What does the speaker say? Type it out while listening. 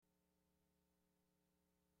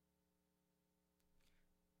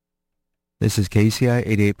This is KCI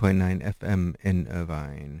 88.9 FM in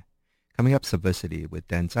Irvine. Coming up, Subversity with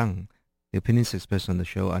Dan Zhang. The opinions expressed on the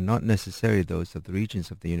show are not necessarily those of the Regents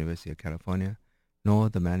of the University of California, nor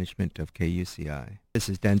the management of KUCI. This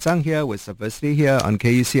is Dan Zhang here with Subversity here on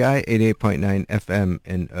KUCI 88.9 FM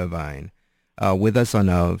in Irvine. With us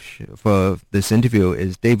on for this interview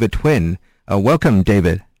is David Twin. Welcome,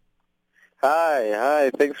 David. Hi.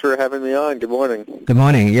 Thanks for having me on. Good morning. Good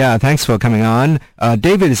morning. Yeah, thanks for coming on.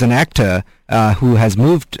 David is an actor who has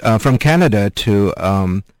moved from Canada to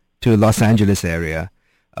Los Angeles area.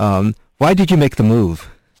 Why did you make the move?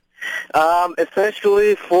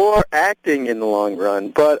 Essentially for acting in the long run.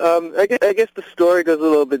 But I guess the story goes a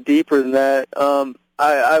little bit deeper than that.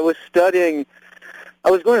 I was going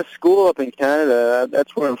to school up in Canada.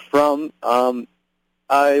 That's where I'm from.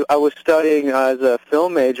 I was studying as a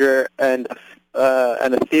film major and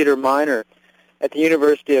a theater minor at the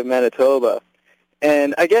University of Manitoba.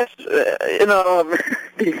 And I guess,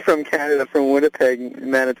 being from Canada, from Winnipeg,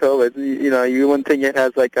 Manitoba, you wouldn't think it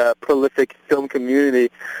has like a prolific film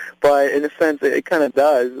community, but in a sense it kind of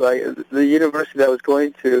does. Like the university that I was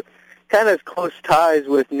going to kind of has close ties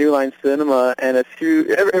with New Line Cinema, and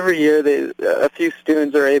every year a few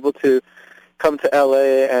students are able to come to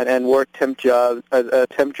LA and work a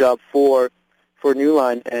temp job for New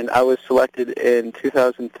Line, and I was selected in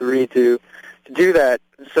 2003 to do that.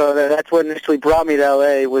 So that's what initially brought me to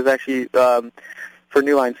LA, was actually for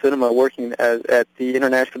New Line Cinema, working at the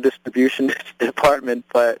international distribution department.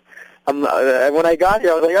 But when I got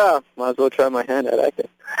here, I was like, might as well try my hand at acting.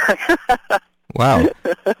 Wow.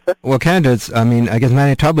 Well, Canada's, I guess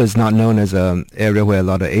Manitoba is not known as an area where a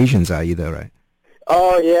lot of Asians are either, right?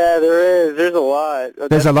 Oh, yeah, there is. There's a lot.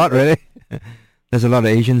 There's a lot, really? There's a lot of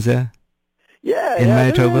Asians there? Yeah, in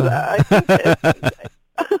Manitoba?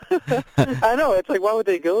 I know. It's like, why would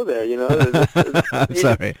they go there, I'm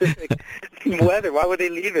sorry. Weather, why would they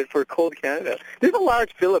leave it for cold Canada? There's a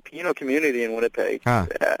large Filipino community in Winnipeg. Ah.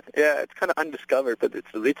 Yeah, it's kind of undiscovered, but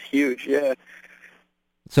it's huge, yeah.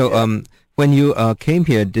 So, when you came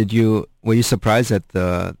here, were you surprised at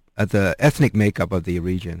the ethnic makeup of the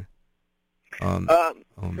region?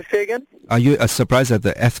 Say again? Are you surprised at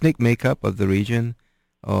the ethnic makeup of the region?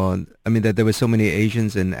 Or that there were so many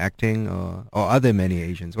Asians in acting, or are there many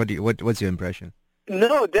Asians? What's your impression?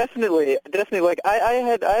 No, definitely. Like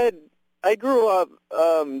I grew up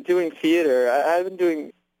doing theater. I've been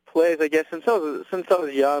doing plays, I guess, since I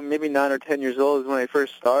was young, maybe 9 or 10 years old is when I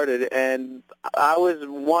first started, and I was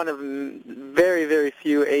one of very, very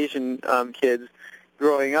few Asian kids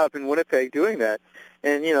growing up in Winnipeg doing that.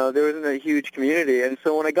 And, there wasn't a huge community. And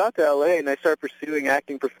so when I got to L.A. and I started pursuing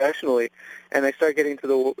acting professionally, and I started getting to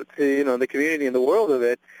the community and the world of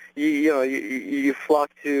it, you flock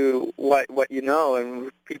to what you know,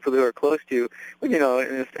 and people who are close to you, in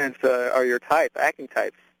a sense, are your acting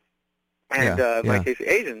types. And in my case,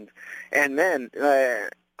 Asians. And then I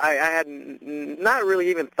had not really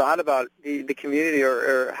even thought about the community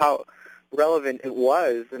or how relevant it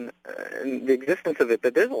was and the existence of it,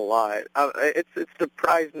 but there's a lot. It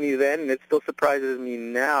surprised me then, and it still surprises me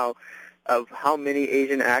now, of how many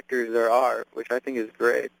Asian actors there are, which I think is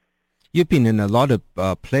great. You've been in a lot of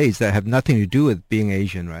plays that have nothing to do with being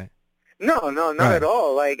Asian, right? No, not right. At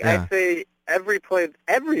all. Like, yeah. I'd say every play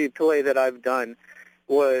that I've done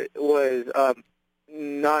was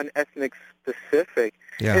non-ethnic specific.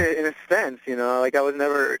 Yeah. In a sense, like I was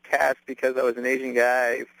never cast because I was an Asian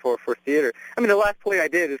guy for theater. The last play I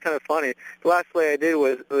did is kind of funny. The last play I did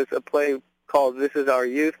was a play called This Is Our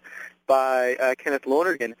Youth by Kenneth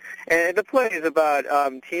Lonergan. And the play is about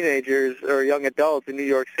teenagers or young adults in New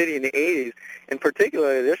York City in the 80s. In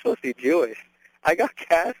particular, they're supposed to be Jewish. I got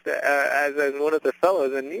cast as one of the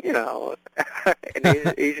fellows, and,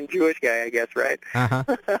 an Asian Jewish guy, I guess, right? Uh-huh.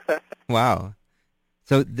 Wow.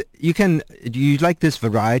 So do you like this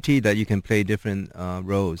variety that you can play different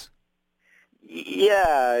roles?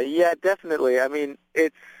 Yeah, definitely. I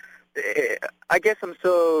guess I'm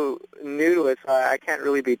so new to it, so I can't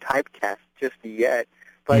really be typecast just yet.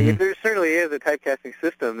 But there certainly is a typecasting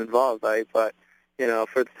system involved, for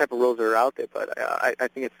the type of roles that are out there. But I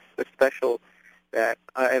think it's special that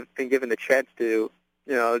I've been given the chance to,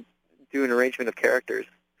 do an arrangement of characters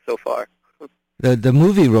so far. The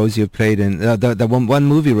movie roles you've played in, the one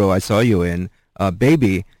movie role I saw you in,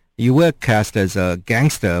 Baby, you were cast as a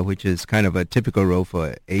gangster, which is kind of a typical role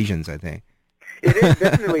for Asians, I think. It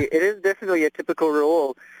is definitely a typical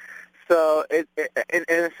role. So in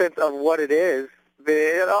a sense of what it is,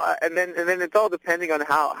 and then it's all depending on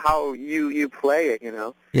how you play it,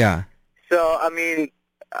 Yeah. So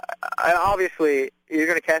I obviously, you're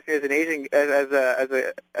going to cast me as an Asian,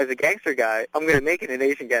 as a gangster guy. I'm going to make it an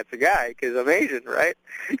Asian gangster guy because I'm Asian, right?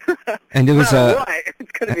 And it was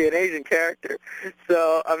it's going to be an Asian character.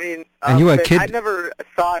 So I mean, and you were a kid. I never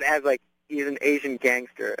saw it as like he's an Asian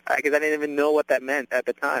gangster because I didn't even know what that meant at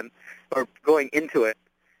the time or going into it.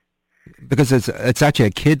 Because it's actually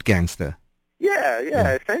a kid gangster. Yeah,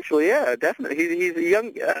 essentially, yeah, definitely. He's a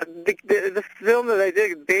young. The film that I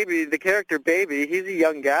did, Baby, the character Baby, he's a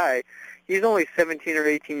young guy. He's only 17 or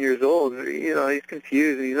 18 years old. You know, he's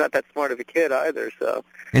confused, and he's not that smart of a kid either. So.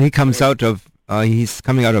 And he comes out of he's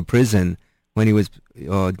coming out of prison when he was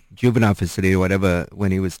juvenile facility or whatever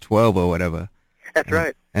when he was 12 or whatever. That's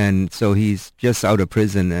right. And so he's just out of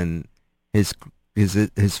prison, and his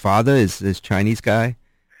father is this Chinese guy.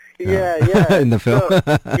 Yeah. In the film. So,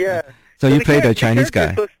 yeah. So you played a Chinese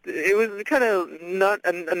guy. It was kind of not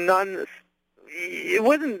a non. It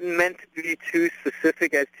wasn't meant to be too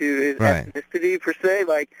specific as to his ethnicity per se.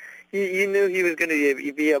 Like you knew he was going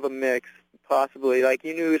to be of a mix, possibly. Like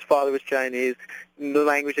you knew his father was Chinese, the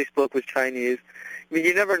language they spoke was Chinese. I mean,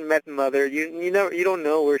 you never met the mother. You don't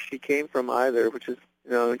know where she came from either, which is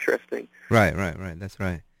interesting. Right. That's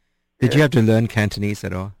right. Did you have to learn Cantonese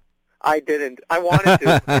at all? I didn't. I wanted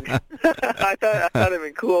to. I thought it'd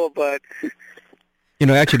been cool, but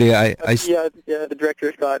actually, I the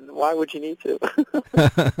director thought, why would you need to?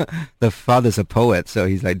 The father's a poet, so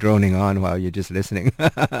he's like droning on while you're just listening.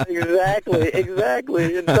 Exactly.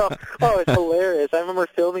 And so, it's hilarious. I remember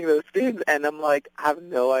filming those scenes, and I'm like, I have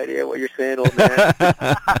no idea what you're saying, old man.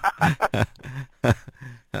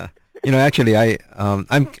 Actually, I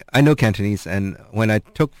know Cantonese, and when I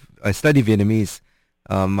studied Vietnamese.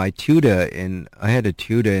 I had a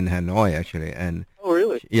tutor in Hanoi actually, and oh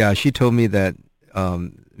really? Yeah, she told me that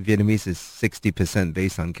Vietnamese is 60%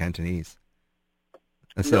 based on Cantonese.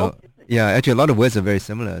 So yeah, actually a lot of words are very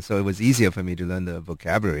similar. So it was easier for me to learn the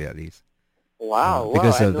vocabulary at least. Wow!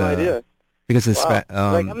 I had no idea. Because it's like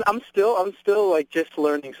I'm still like just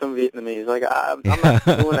learning some Vietnamese. Like I'm not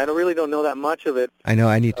fluent. I don't know that much of it. I know.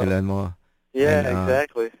 I need to learn more. Yeah,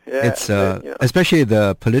 exactly. Yeah, it's especially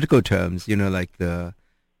the political terms. Like the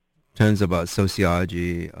terms about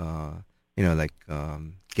sociology. Like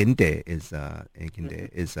kinh tế is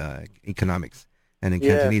economics, and in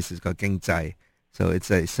Cantonese it's called kinh tế. So it's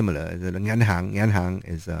similar. Ngân hàng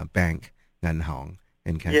is bank, ngân hàng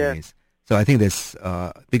in Cantonese. So I think this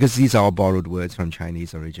because these are all borrowed words from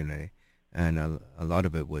Chinese originally, and a lot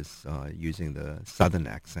of it was using the southern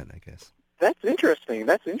accent, I guess. That's interesting.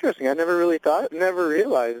 I never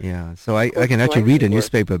realized. Yeah, so I can actually read a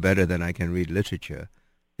newspaper better than I can read literature.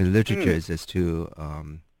 The literature is just too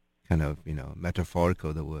kind of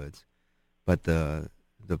metaphorical, the words, but the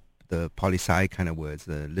poli-sci kind of words,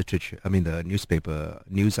 the newspaper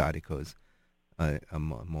news articles are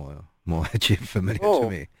more actually familiar to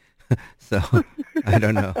me. So I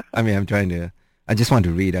don't know. I mean, I just want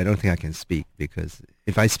to read. I don't think I can speak, because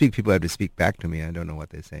if I speak, people have to speak back to me. I don't know what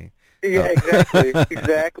they're saying. Yeah,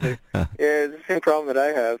 exactly. Yeah, it's the same problem that I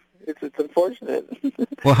have. It's unfortunate.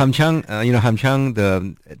 Well, Ham Chang, Ham Chang,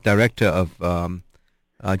 the director of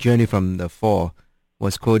Journey from the Fall,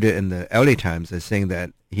 was quoted in the LA Times as saying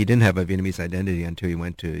that he didn't have a Vietnamese identity until he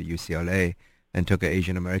went to UCLA and took an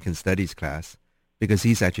Asian American Studies class, because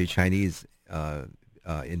he's actually Chinese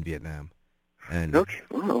in Vietnam. And okay.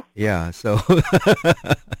 Wow. Yeah, so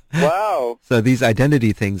wow. So these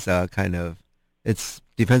identity things are kind of,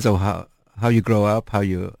 depends on how you grow up,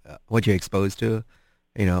 what you're exposed to,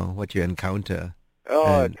 what you encounter.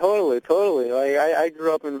 Oh, totally. Like I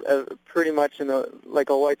grew up in pretty much in a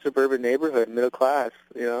white suburban neighborhood, middle class.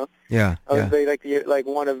 Yeah. I was like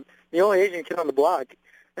one of the only Asian kid on the block.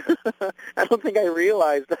 I don't think I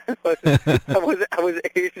realized I was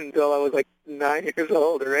Asian until I was like 9 years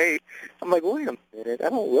old or 8. I'm like, wait a minute, I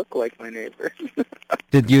don't look like my neighbor.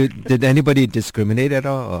 Did anybody discriminate at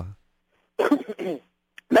all?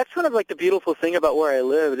 That's kind of like the beautiful thing about where I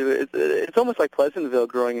lived. It's almost like Pleasantville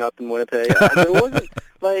growing up in Winnipeg. It wasn't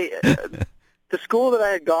like the school that I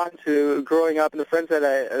had gone to growing up and the friends that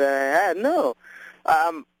I had. No,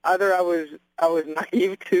 either I was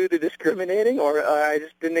naive to the discriminating, or I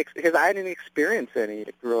just didn't because I didn't experience any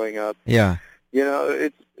growing up. Yeah,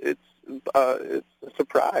 it's a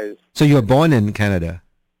surprise. So you were born in Canada?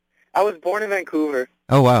 I was born in Vancouver.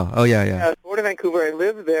 Oh wow! Oh yeah. I was born in Vancouver. I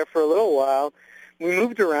lived there for a little while. We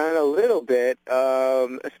moved around a little bit.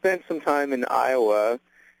 I spent some time in Iowa.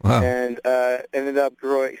 Wow. And ended up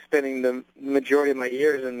spending the majority of my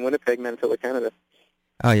years in Winnipeg, Manitoba, Canada.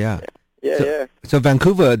 Oh yeah. Yeah. So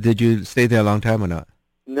Vancouver, did you stay there a long time or not?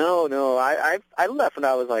 No. I left when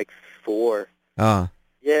I was like 4. Oh.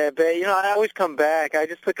 Yeah, but I always come back. I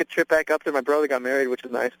just took a trip back up there. My brother got married, which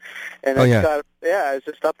was nice, and Oh, I yeah. I was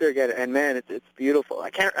just up there again, and man, it's beautiful.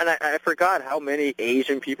 I forgot how many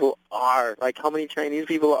Asian people are, like how many Chinese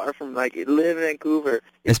people are from live in Vancouver.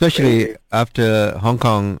 It's Especially crazy. after Hong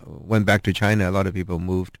Kong went back to China, a lot of people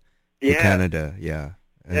moved to Yeah, Canada, yeah,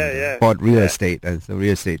 yeah, and yeah, bought real yeah. estate, and so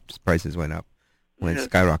real estate prices went Yeah.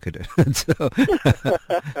 skyrocketed. So,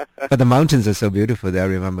 but the mountains are so beautiful there. I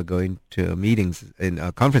remember going to meetings in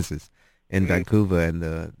conferences in Mhm. Vancouver, and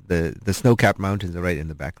the snow-capped mountains are right in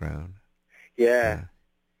the background. Yeah, Yeah.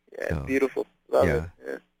 yeah, it's So beautiful. Love it. yeah.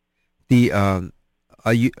 Yeah. The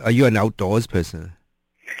are you an outdoors person?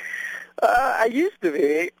 I used to be.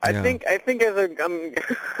 Yeah. I think as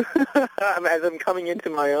as I'm coming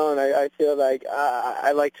into my own, I feel like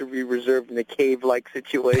I like to be reserved in a cave-like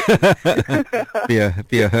situation.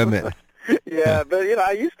 Be a hermit. Yeah, but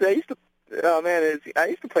I used to. Oh man, I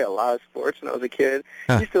used to play a lot of sports when I was a kid.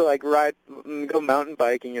 I Huh. used to ride, go mountain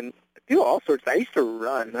biking, and do all sorts. I used to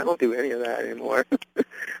run. I don't do any of that anymore.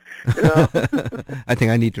 you know. I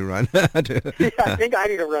think I need to run. Yeah, I think I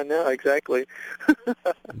need to run now. Exactly.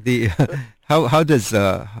 The how does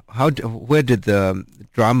where did the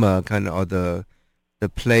drama kind of, or the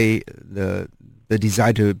play, the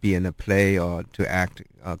desire to be in a play or to act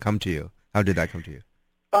come to you? How did that come to you?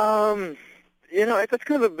 Um, it's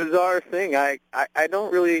kind of a bizarre thing. I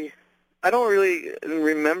don't really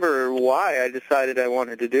remember why I decided I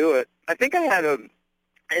wanted to do it. I think I had in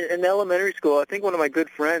elementary school. I think one of my good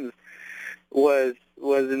friends was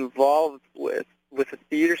involved with a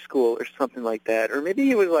theater school or something like that, or maybe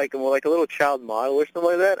he was like a little child model or something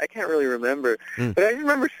like that. I can't really remember, Mm. but I just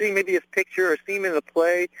remember seeing maybe his picture or seeing him in the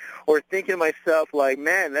play, or thinking to myself like,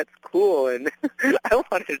 man, that's cool, and I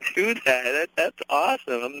want to do that. That's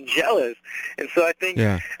awesome. I'm jealous, and so I think,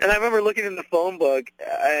 Yeah. and I remember looking in the phone book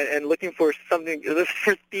and looking for something. This was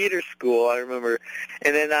for theater school, I remember,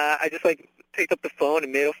 and then I just picked up the phone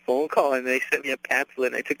and made a phone call, and they sent me a pamphlet,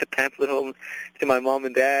 and I took the pamphlet home to my mom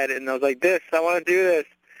and dad, and I was like, I want to do this.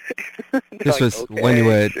 They're This like, was when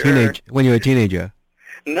you okay, were sure. a teenager.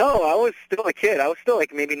 No, I was still a kid. I was still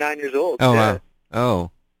maybe 9 years old. Oh Yeah. wow.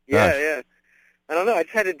 Oh Yeah, gosh. yeah. I don't know. I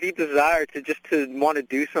just had a deep desire to want to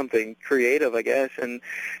do something creative, I guess, and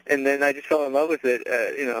then I just fell in love with it.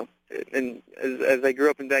 And as I grew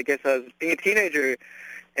up, and I guess I was being a teenager,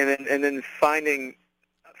 and then finding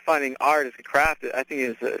art as a craft, I think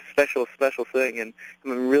is a special thing, and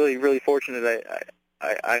I'm really, really fortunate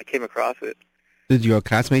I came across it. Did your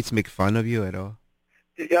classmates make fun of you at all?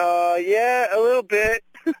 Yeah, a little bit.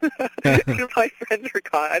 My friends were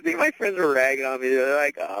I think my friends were ragging on me. They're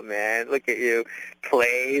like, "Oh man, look at you,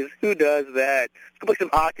 plays. Who does that? Let's go play some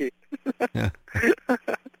hockey. Yeah.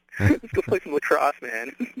 Let's go play some lacrosse,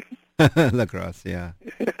 man." Lacrosse, yeah.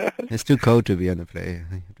 It's too cold to be on the play.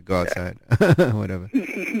 You have to go outside. Whatever.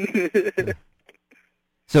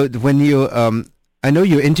 So when you, I know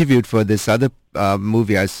you interviewed for this other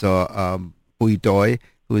movie I saw, Bui Doi,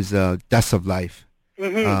 who is Dust of Life.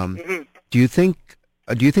 hmm hmm Do you think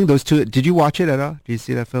those two? Did you watch it at all? Did you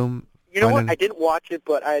see that film? You know what? Finally? I didn't watch it,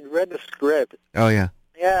 but I had read the script. Oh yeah.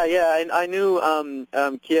 Yeah, yeah. I knew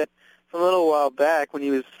Kiet from a little while back when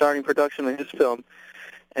he was starting production on his film.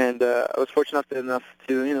 And I was fortunate enough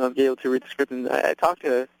to, be able to read the script, and I talked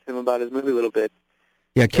to him about his movie a little bit.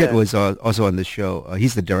 Yeah, Kit Yeah. was also on the show.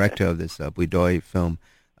 He's the director of this Bui Doi film.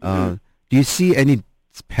 hmm Do you see any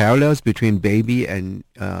parallels between Baby and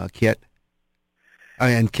Kit?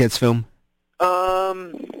 And Kit's film?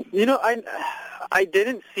 I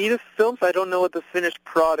didn't see the film, so I don't know what the finished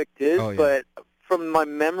product is. Oh, yeah. But from my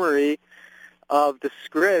memory of the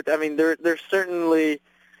script, I mean, there's certainly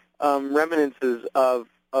reminiscences of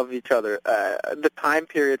each other. The time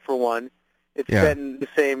period, for one, it's Yeah. set in the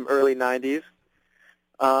same early 90s.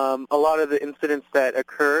 A lot of the incidents that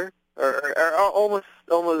occur are almost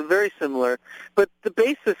very similar, but the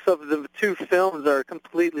basis of the two films are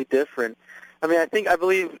completely different. I mean, I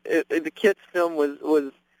believe the Kids film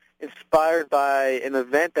was inspired by an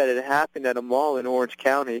event that had happened at a mall in Orange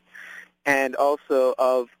County, and also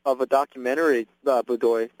of a documentary, Bui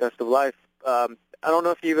Doi, Dust of Life. I don't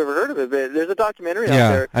know if you've ever heard of it, but there's a documentary out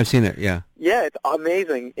Yeah, there. I've seen it. Yeah. Yeah, it's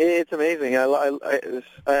amazing. It's amazing. I've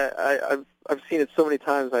seen it so many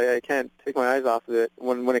times. I can't take my eyes off of it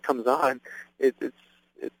when it comes on. It's it's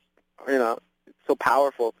so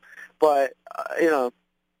powerful. But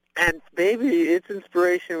and maybe its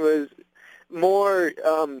inspiration was more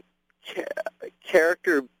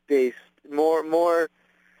character based, more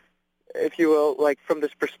if you will, like from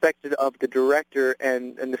this perspective of the director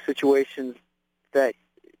and the situations that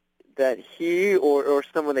he or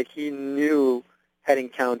someone that he knew had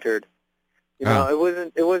encountered. You know,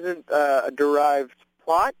 it wasn't a derived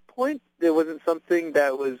plot point. It wasn't something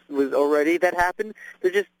that was already that happened.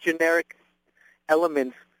 They're just generic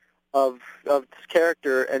elements of this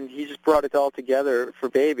character, and he just brought it all together for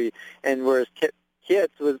Baby. And whereas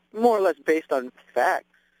Kids was more or less based on facts,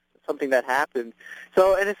 something that happened.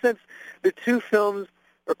 So in a sense, the two films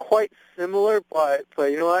are quite similar, but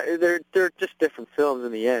you know what? They're just different films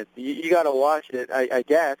in the end. You got to watch it, I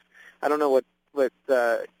guess. I don't know what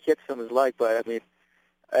Kit's film is like, but I mean,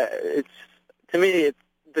 it's to me,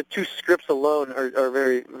 the two scripts alone are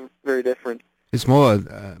very, very different. It's more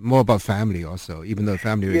about family also, even though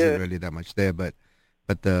family isn't really that much there, but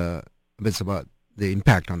it's about the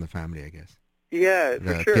impact on the family, I guess. Yeah,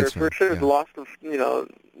 for sure. The loss of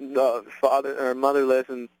the father or motherless,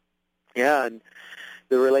 and and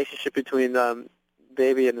the relationship between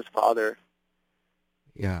Baby and his father.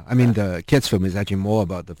 Yeah, I mean the Kids film is actually more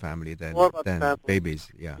about the family than Baby's.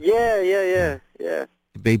 Yeah. Yeah.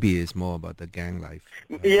 Baby is more about the gang life.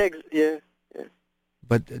 Yeah.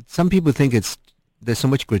 But some people think there's so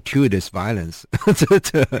much gratuitous violence. Like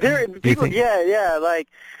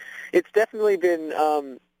it's definitely been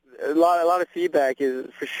a lot of feedback is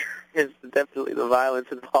definitely the violence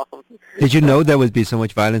involved. Did you know there would be so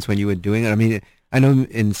much violence when you were doing it? I mean, I know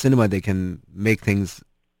in cinema they can make things,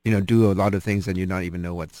 do a lot of things and you not even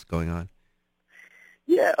know what's going on.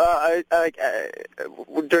 Yeah,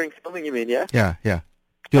 during filming, you mean? Yeah. Yeah.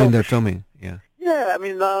 During the filming, yeah. Yeah, I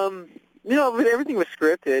mean, everything was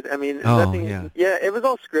scripted. I mean, nothing. Yeah, it was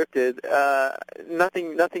all scripted.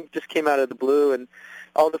 Nothing just came out of the blue, and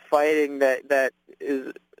all the fighting that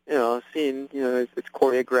is seen. It's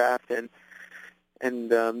choreographed, and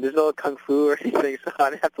there's no kung fu or anything, so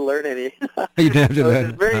I didn't have to learn any. You didn't have to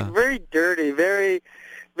learn. It's very, very dirty, very,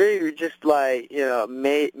 very just like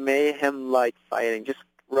mayhem-like fighting, just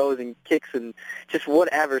throws and kicks and just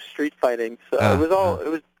whatever street fighting. So it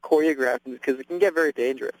was choreographed because it can get very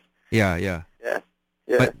dangerous. Yeah. Yeah.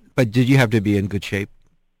 But did you have to be in good shape?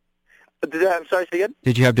 I'm sorry, say again?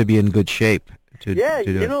 Did you have to be in good shape to do it?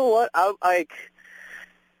 You know what? I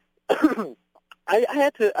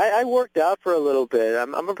worked out for a little bit.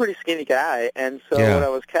 I'm a pretty skinny guy, and so when I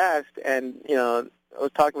was cast, and I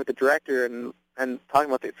was talking with the director and talking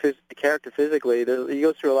about the character physically, he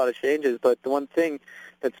goes through a lot of changes. But the one thing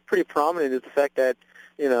that's pretty prominent is the fact that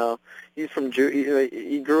he's from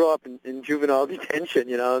he grew up in juvenile detention.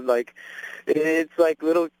 Like it's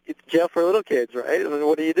jail for little kids, right? I mean,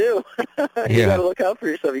 what do? You got to look out for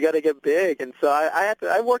yourself. You got to get big, and so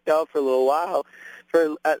I worked out for a little while.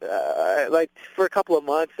 For a couple of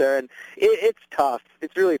months there, and it's tough.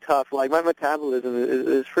 It's really tough. Like my metabolism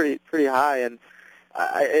is pretty high, and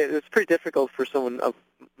it's pretty difficult for someone of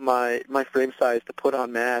my frame size to put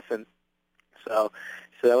on mass, and so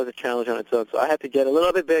that was a challenge on its own. So I had to get a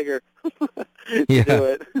little bit bigger to do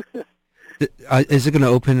it. Is it going to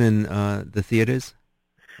open in the theaters?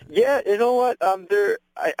 Yeah, you know what?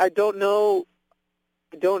 I don't know.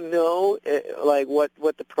 Like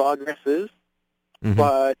what the progress is. Mm-hmm.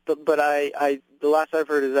 But I the last I've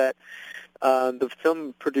heard is that the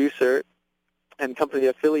film producer and company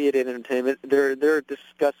affiliated entertainment they're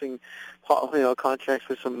discussing contracts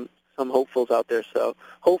with some hopefuls out there. So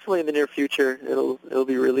hopefully in the near future it'll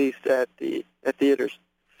be released at theaters.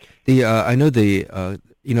 I know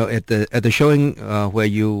at the showing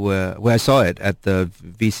where I saw it at the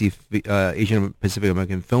VC Asian Pacific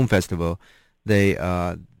American Film Festival, they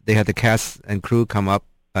had the cast and crew come up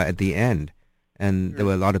at the end. And there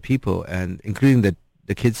were a lot of people, and including the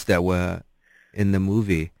kids that were in the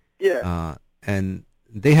movie. Yeah. And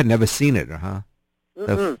they had never seen it, huh?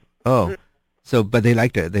 Mm-hmm. So but they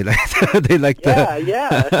liked it. They liked. Yeah.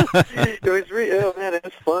 It was it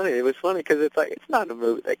was funny. It was funny because it's not a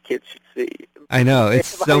movie that kids should see. I know it's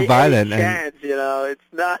so violent. It's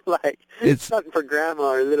not like it's nothing for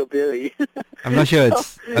Grandma or little Billy. I'm not sure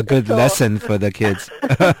it's a good lesson for the kids.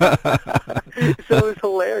 So it was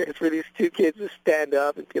hilarious for these two kids to stand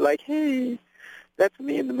up and be like, "Hey, that's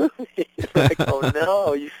me in the movie." Like, oh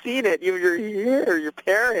no, you've seen it. You're here. Your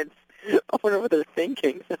parents. I wonder what they're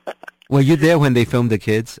thinking. Were you there when they filmed the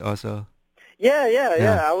kids also? Yeah.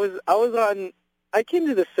 I came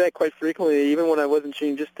to the set quite frequently, even when I wasn't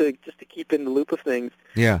shooting, just to keep in the loop of things.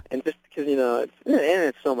 Yeah. And just because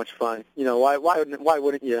it's so much fun. Why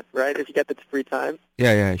wouldn't you, right? If you get the free time.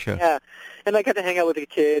 Yeah, sure. Yeah, and I got to hang out with the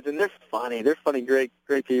kids, and they're funny. They're funny, great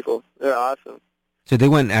people. They're awesome. So they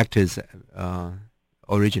weren't actors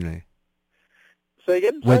originally. So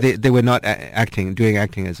again, well, they were not doing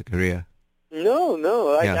acting as a career. No.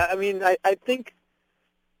 Yeah. I mean, I think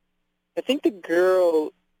the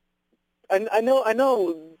girl. I know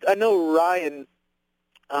Ryan.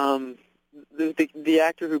 the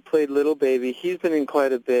actor who played Little Baby, he's been in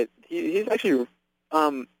quite a bit. He's actually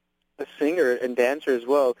a singer and dancer as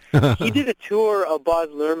well. He did a tour of Baz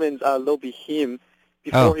Luhrmann's Lo Boheme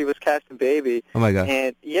before he was cast in Baby. Oh my God!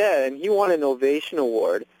 And and he won an Ovation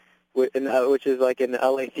Award, which is like an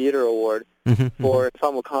LA Theater Award for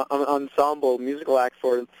ensemble musical act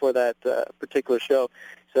for that particular show.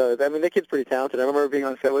 So, I mean, the kid's pretty talented. I remember being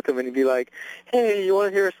on set with him, and he'd be like, "Hey, you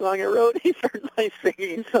want to hear a song I wrote?" He started, like,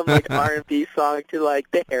 singing some, like, R&B song to, like,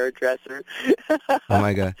 the hairdresser. Oh,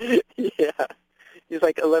 my God. Yeah. He's,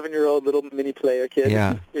 like, 11-year-old little mini player kid.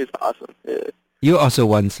 Yeah. He was awesome. Yeah. You also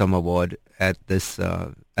won some award at this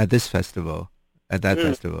festival,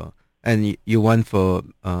 festival. And you won for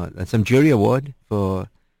some jury award for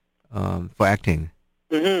acting.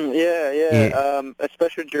 Yeah. A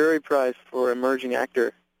special jury prize for emerging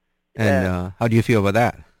actor. And how do you feel about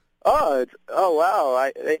that? Oh wow!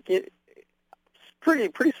 I get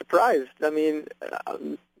pretty surprised. I mean,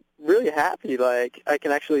 I'm really happy. Like, I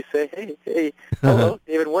can actually say, hey, hello,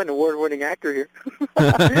 David Wen, award-winning actor here.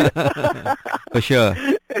 For sure.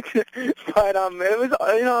 But it was,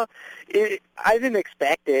 I didn't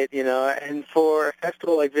expect it, and for a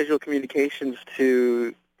festival like Visual Communications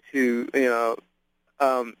to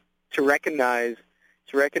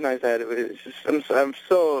recognize that, it was just, I'm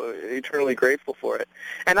so eternally grateful for it.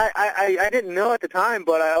 And I didn't know at the time,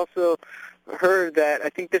 but I also heard that I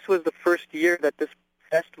think this was the first year that this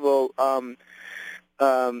festival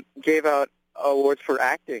gave out awards for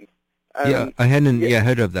acting. I hadn't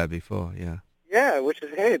heard of that before. Yeah. Yeah, which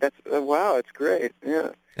is, hey, that's wow, it's great. Yeah.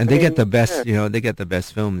 And they get the best, they get the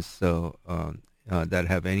best films, so that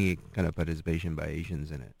have any kind of participation by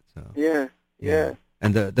Asians in it. So yeah.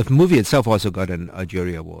 And the movie itself also got a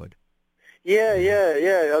jury award. Yeah.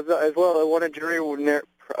 As well, I won a jury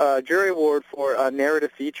award for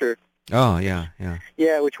narrative feature. Oh, yeah.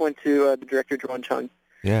 Yeah, which went to the director Joan Chung.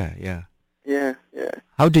 Yeah.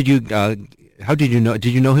 How did you know?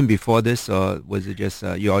 Did you know him before this, or was it just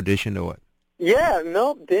you auditioned or what? Yeah,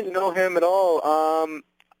 no, didn't know him at all.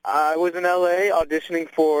 I was in LA auditioning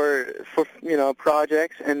for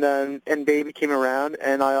projects, and Baby came around,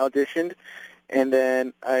 and I auditioned. And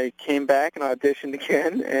then I came back and auditioned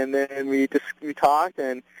again, and then we talked,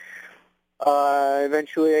 and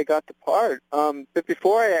eventually I got the part. But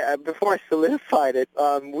before I solidified it,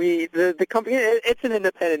 the company, it's an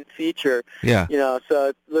independent feature. Yeah.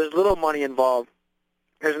 So there's little money involved.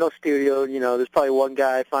 There's no studio. There's probably one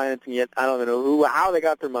guy financing it. I don't know how they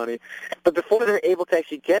got their money, but before they're able to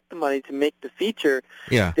actually get the money to make the feature,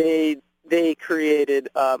 they created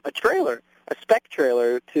a trailer, a spec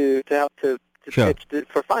trailer to help to pitch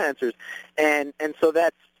for financiers, and so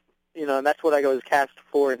that's what I was cast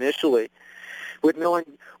for initially, with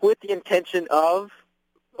the intention of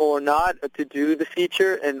or not to do the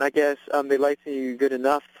feature, and I guess they liked me good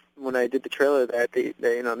enough when I did the trailer that they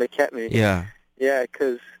kept me. Yeah,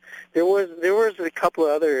 because there was a couple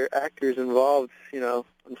of other actors involved,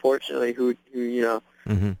 unfortunately, who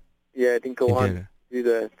didn't go on to do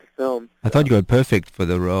the film. I thought you were perfect for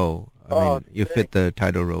the role. I mean, you fit the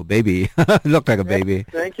title role, baby. Looked like a baby.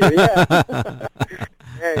 Thank you.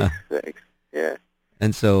 Yeah. Thanks. Yeah.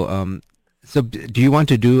 And so, do you want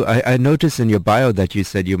to do? I noticed in your bio that you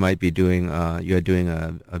said you might be doing. You're doing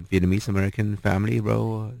a Vietnamese American family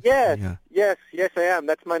role. Yes, I am.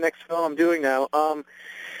 That's my next film I'm doing now.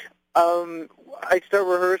 I start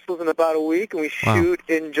rehearsals in about a week, and we shoot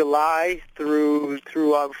in July through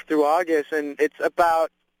August, and it's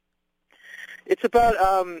about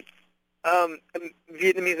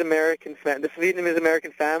Vietnamese American this Vietnamese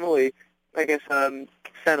American family, I guess, San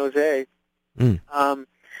Jose.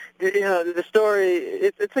 The story,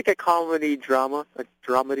 it's like a comedy drama, a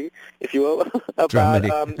dramedy, if you will, about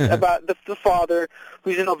the father,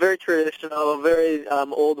 who's very traditional, very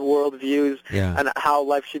old world views, and how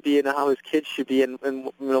life should be and how his kids should be, and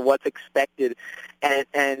what's expected,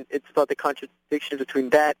 and it's about the contradiction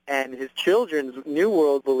between that and his children's new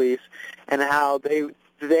world beliefs, and how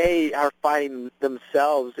they are finding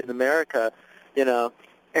themselves in America,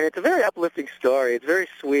 And it's a very uplifting story. It's very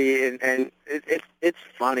sweet, and it's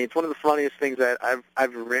funny. It's one of the funniest things that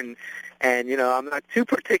I've written. And I'm not too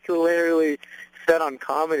particularly set on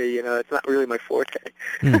comedy. It's not really my forte,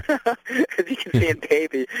 as you can see in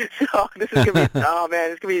Baby. So this is gonna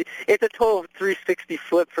be it's a total 360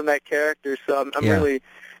 flip from that character. So I'm really,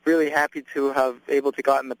 really happy to have able to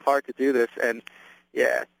gotten the part to do this. And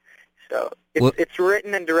so it's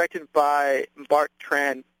written and directed by Bart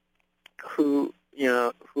Tran, who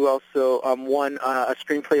also won a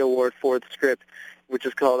screenplay award for the script, which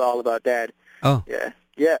is called All About Dad. Oh.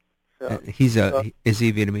 Yeah. So, is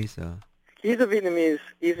he Vietnamese? He's a Vietnamese.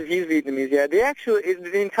 He's Vietnamese. Yeah,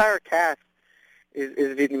 the entire cast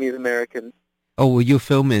is Vietnamese American. Oh, will you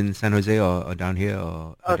film in San Jose or down here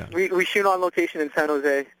or down? We shoot on location in San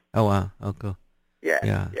Jose. Oh wow, oh cool. Yeah.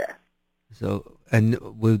 Yeah. Yeah. So, and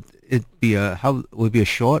will it be will it be a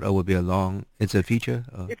short or will it be a long? It's a feature.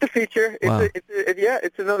 Or? It's a feature. Wow.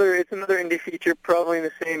 It's another indie feature, probably in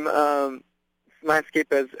the same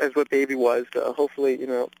landscape as what Baby was. Hopefully,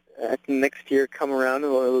 next year come around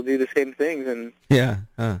and it'll do the same things and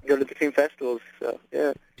go to the same festivals. So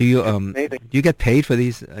yeah. Do you amazing. do you get paid for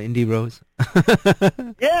these indie roles?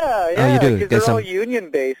 Yeah. Oh, you do. Because they're all union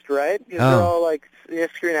based, right? Because they're all like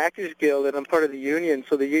Screen Actors Guild, and I'm part of the union,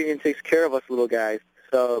 so the union takes care of us little guys.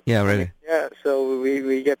 So yeah, really. Yeah, so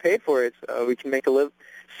we get paid for it. So we can make a live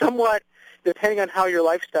somewhat, depending on how your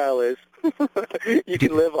lifestyle is. You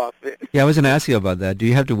can live off it. Yeah, I was going to ask you about that. Do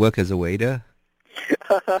you have to work as a waiter?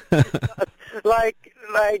 like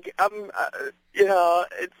I'm,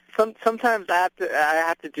 it's sometimes I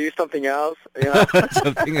have to do something else,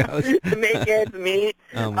 Something else to make ends meet.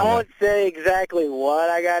 Oh, I won't say exactly what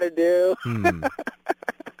I got to do.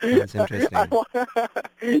 That's interesting.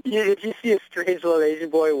 If you see a strange little Asian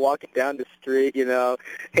boy walking down the street,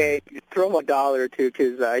 hey, throw him $1 or two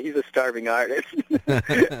because he's a starving artist.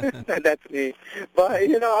 That's me. But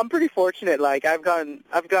I'm pretty fortunate. Like been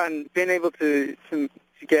able to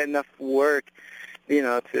get enough work,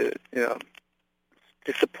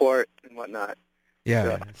 to support and whatnot.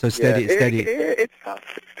 Yeah. So steady. It's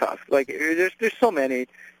tough. It's tough. Like there's so many,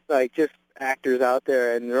 like just actors out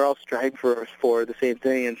there, and they're all striving for the same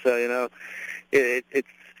thing, and so it's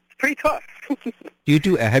pretty tough.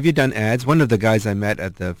 Have you done ads? One of the guys I met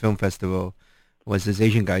at the film festival was this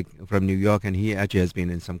Asian guy from New York, and he actually has been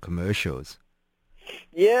in some commercials.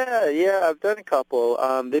 Yeah, I've done a couple.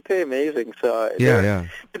 They pay amazing, so yeah.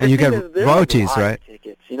 And you get royalties, right?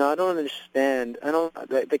 Tickets. I don't understand.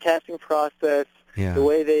 The casting process. Yeah. The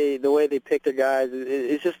way they pick their guys.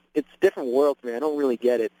 It's a different world to me. I don't really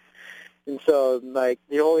get it. And so, like,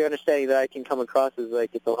 the only understanding that I can come across is,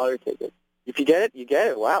 like, it's a lottery ticket. If you get it, you get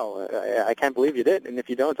it. Wow, I can't believe you did. And if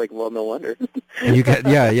you don't, it's like, well, no wonder. And you get,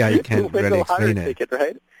 you can't really explain it. Ticket,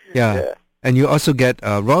 right? Yeah. And you also get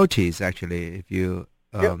royalties, actually, if you,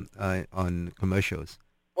 on commercials.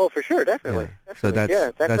 Oh, for sure, definitely. Yeah. So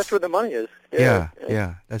that's where the money is. Yeah.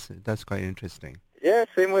 That's quite interesting. Yeah,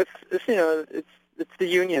 same with, it's the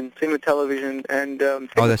union, same with television, and...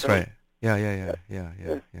 that's right. Yeah.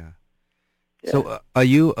 So, are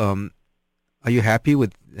you happy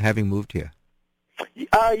with having moved here? Yeah,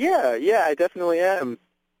 I definitely am.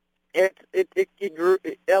 It grew.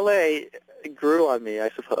 L.A. grew on me,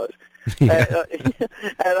 I suppose. Yeah.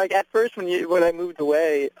 And like at first, when I moved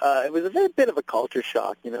away, it was a bit of a culture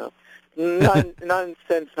shock, not in the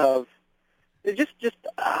sense of just just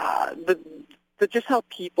how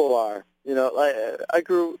people are. I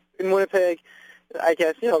grew in Winnipeg. I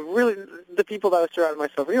guess, really, the people that I surrounded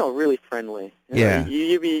myself, really friendly.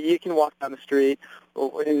 You can walk down the street,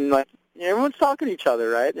 and, like, everyone's talking to each other,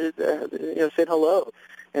 right? Saying hello.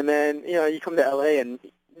 And then, you come to L.A., and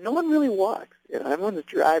no one really walks. Everyone's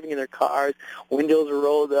driving in their cars, windows are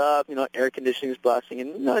rolled up, air conditioning's blasting,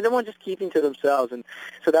 and, everyone's just keeping to themselves. And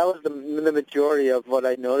so that was the majority of what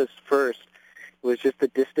I noticed first, was just the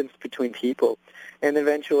distance between people. And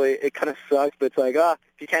eventually it kind of sucks, but it's like, if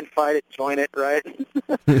you can't fight it, join it, right?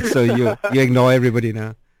 So you ignore everybody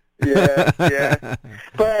now. Yeah.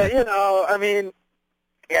 But,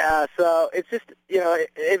 so it's just,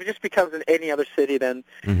 it just becomes in any other city then.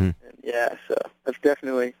 Mm-hmm. Yeah, so that's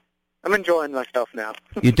definitely, I'm enjoying myself now.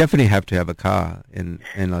 You definitely have to have a car in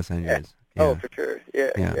Los Angeles. Yeah. Oh, for sure.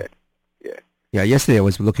 Yeah. Yeah, yesterday I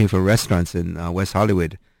was looking for restaurants in West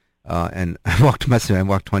Hollywood, and I walked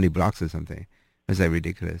 20 blocks or something. It was like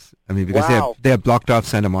ridiculous. I mean, because they have blocked off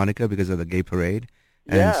Santa Monica because of the gay parade,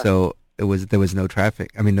 and so there was no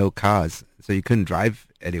traffic. I mean, no cars, so you couldn't drive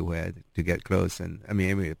anywhere to get close. And I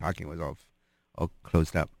mean, the parking was all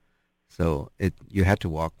closed up, so you had to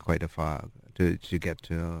walk quite a far to get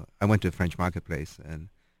to. I went to French Marketplace, and it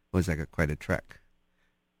was like quite a trek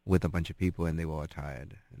with a bunch of people, and they were all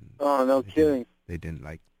tired. And no kidding. They didn't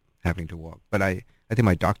like having to walk, but I think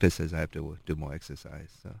my doctor says I have to do more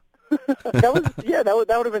exercise. So. that would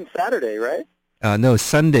have been Saturday, right? No,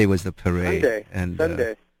 Sunday was the parade.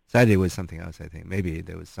 Sunday. Saturday was something else, I think. Maybe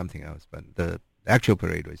there was something else, but the actual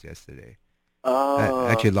parade was yesterday.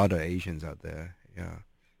 Actually, a lot of Asians out there.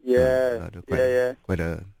 Yeah.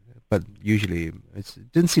 But usually it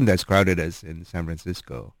didn't seem as crowded as in San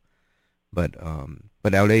Francisco. But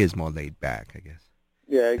LA is more laid back, I guess.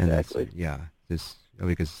 Yeah, exactly. Just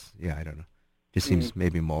because I don't know. Just seems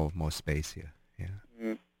maybe more space here. Yeah.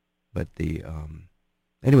 But the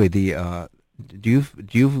anyway, the do you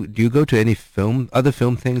go to any other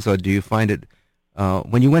film things, or do you find it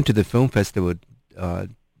when you went to the film festival?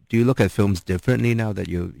 Do you look at films differently now that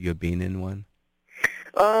you're being in one?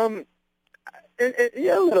 Yeah,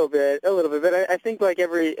 a little bit. But I think like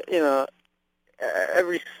every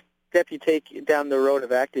step you take down the road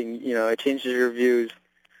of acting, it changes your views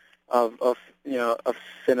of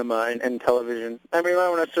cinema and television. I mean, when I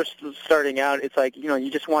was just starting out, it's like,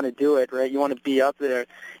 you just want to do it, right? You want to be up there.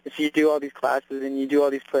 And so you do all these classes and you do all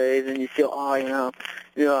these plays and you feel, I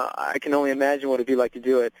can only imagine what it'd be like to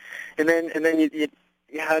do it. And then you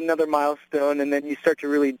have another milestone, and then you start to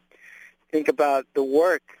really think about the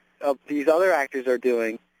work of these other actors are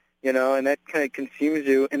doing, and that kind of consumes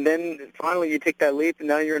you. And then finally you take that leap, and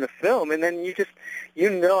now you're in a film, and then you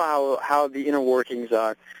know how the inner workings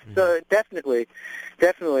are. Mm-hmm. So definitely,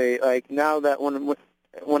 like now that when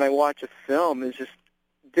I watch a film, it's just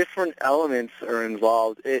different elements are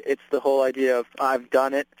involved. It's the whole idea of I've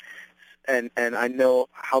done it, and I know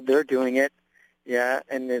how they're doing it. Yeah,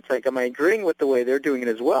 and it's like, am I agreeing with the way they're doing it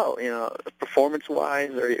as well, performance-wise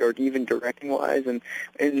or even directing-wise, and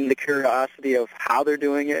the curiosity of how they're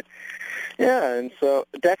doing it. Yeah, and so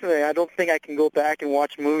definitely I don't think I can go back and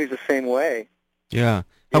watch movies the same way. Yeah.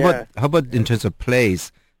 How about in terms of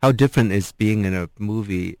plays? How different is being in a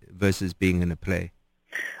movie versus being in a play?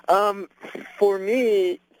 For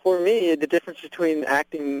me, the difference between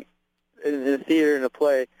acting in a theater and a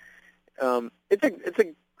play, it's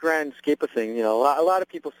a grand scape of things. A lot of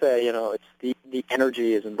people say, it's the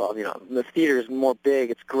energy is involved. The theater is more big,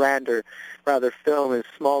 it's grander, rather film is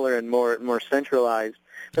smaller and more centralized.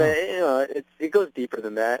 But it goes deeper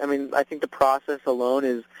than that. I mean, I think the process alone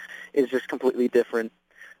is just completely different.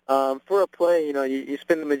 For a play, you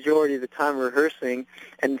spend the majority of the time rehearsing,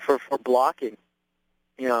 and for blocking,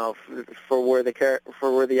 for where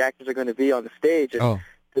the actors are going to be on the stage. And,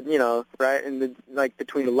 right, and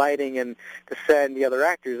between the lighting and the set and the other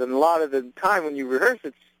actors, and a lot of the time when you rehearse,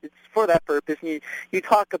 it's for that purpose. And you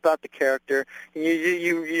talk about the character, and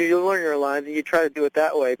you learn your lines, and you try to do it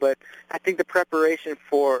that way. But I think the preparation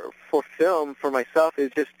for film for myself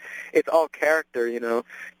is just it's all character. You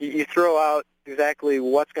throw out exactly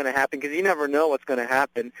what's going to happen because you never know what's going to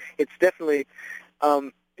happen. It's definitely.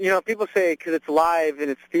 People say because it's live and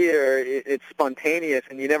it's theater, it's spontaneous,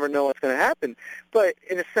 and you never know what's going to happen. But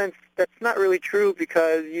in a sense, that's not really true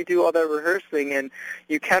because you do all that rehearsing, and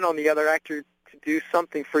you count on the other actor to do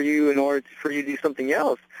something for you in order for you to do something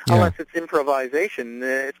else. Yeah. Unless it's improvisation,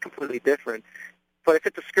 it's completely different. But if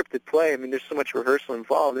it's a scripted play, I mean, there's so much rehearsal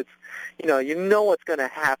involved. It's, you know what's going to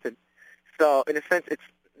happen. So in a sense, it's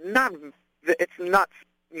not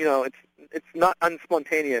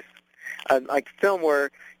unspontaneous. Like film where,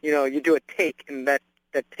 you do a take, and that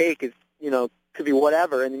take is, could be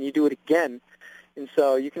whatever, and then you do it again. And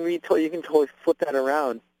so you can totally flip that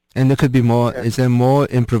around. And there could be more, is there more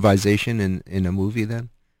improvisation in a movie then?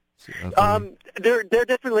 There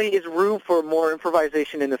definitely is room for more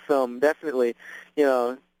improvisation in the film, definitely,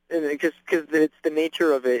 because it's the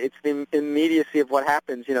nature of it. It's the immediacy of what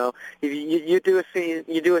happens, If you do a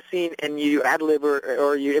scene and you ad-lib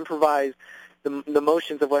or you improvise the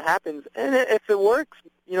motions of what happens, and if it works,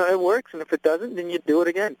 it works, and if it doesn't, then you do it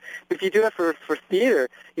again. If you do it for theater,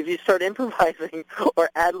 if you start improvising or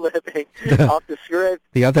ad-libbing off the script,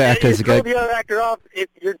 the other actors throw the other actor off,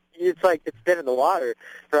 it's like it's dead in the water,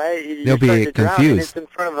 right? They'll be confused. It's in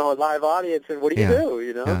front of a live audience, and what do you do,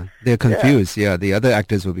 Yeah. They're confused, the other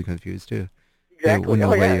actors will be confused too. Exactly.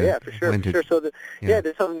 For sure. So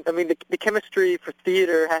there's some. I mean, the chemistry for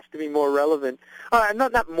theater has to be more relevant.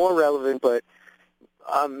 Not more relevant, but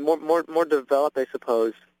more developed, I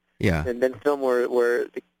suppose. Yeah. And then film where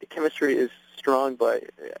the chemistry is strong, but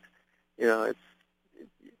it's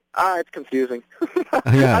confusing. I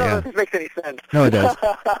don't know if this makes any sense. No, it does.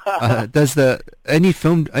 Does any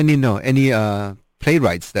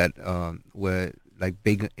playwrights that were like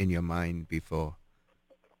big in your mind before?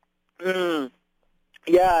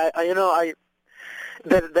 Yeah,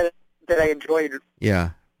 that I enjoyed. Yeah.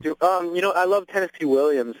 I love Tennessee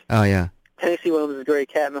Williams. Oh yeah. Tennessee Williams is great.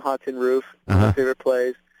 Cat in the Hot Tin Roof, one of my favorite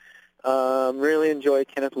plays. Really enjoy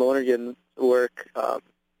Kenneth Lonergan's work.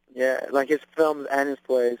 Like his films and his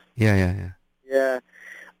plays. Yeah.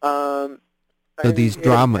 So these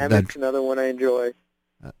drama. That's another one I enjoy.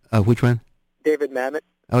 Which one? David Mamet.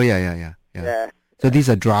 Oh yeah. So these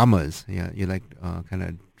are dramas. Yeah, you like kind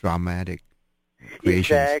of dramatic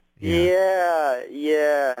creations. Exactly.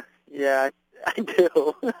 Yeah. I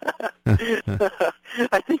do.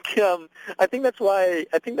 I think that's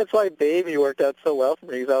why Baby worked out so well for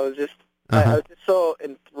me, because I was just so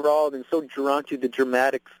enthralled and so drawn to the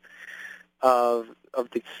dramatics of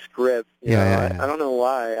the script. You know? I don't know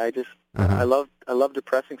why. I just I love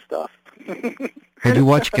depressing stuff. Had you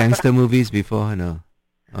watched gangster movies before? No.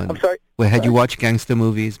 I'm sorry. Well, had you watched gangster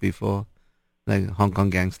movies before, like Hong Kong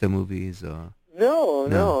gangster movies, or? No.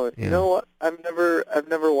 Yeah. You know what? I've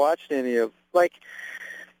never watched any of like.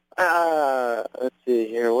 Let's see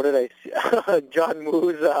here. What did I see? John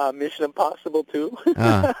Woo's Mission Impossible 2.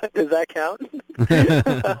 Does that count?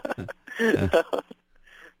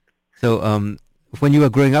 So, when you were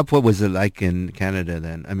growing up, what was it like in Canada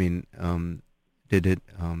then? I mean, did it?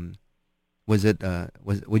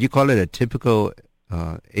 Would you call it a typical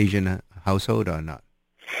Asian household or not?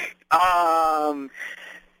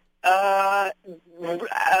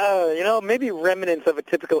 Maybe remnants of a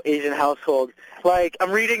typical Asian household. Like,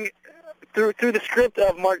 I'm reading through the script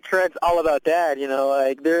of Mark Trent's All About Dad, you know,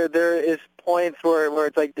 like, there is points where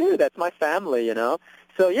it's like, dude, that's my family, you know?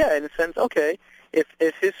 So, yeah, in a sense, okay, if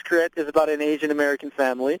his script is about an Asian American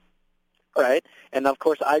family, right, and of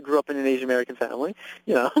course I grew up in an Asian American family,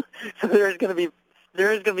 you know, so there is going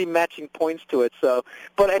to be matching points to it, so,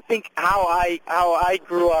 but I think how I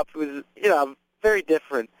grew up was, you know, very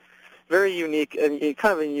different. Very unique, and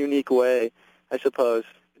kind of a unique way, I suppose,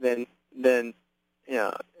 than you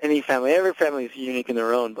know, any family. Every family is unique in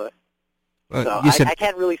their own, but so I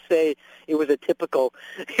can't really say it was a typical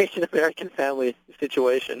Asian American family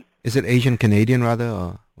situation. Is it Asian Canadian rather,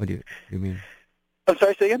 or what do you mean? I'm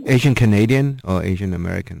sorry, say again? Asian Canadian or Asian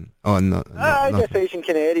American? Oh, no. I guess Asian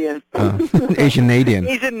Canadian. Asian Canadian.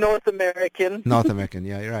 Asian North American. North American,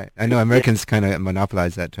 yeah, you're right. I know Americans kind of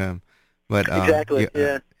monopolize that term, but exactly,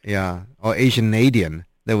 yeah. Yeah, or Asian Canadian.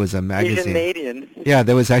 There was a magazine. Asian Canadian. Yeah,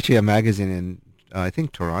 there was actually a magazine in I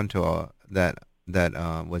think Toronto that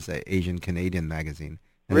was an Asian Canadian magazine,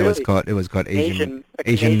 and really? it was called Asian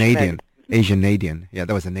Canadian. Asian Canadian. Yeah,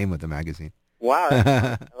 that was the name of the magazine. Wow,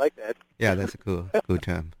 I like that. Yeah, that's a cool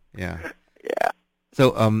term. Yeah. Yeah.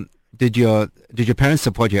 So, did your parents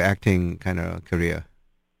support your acting kind of career?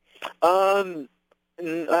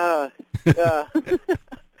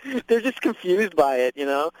 They're just confused by it, you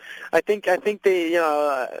know. I think they, you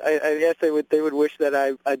know, I guess they would wish that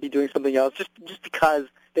I'd be doing something else, just because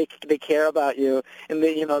they care about you, and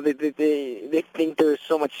they, you know, they think there's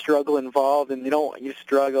so much struggle involved, and they don't want you to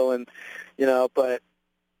struggle, and you know, but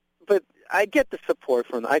I get the support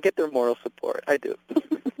from them. I get their moral support. I do.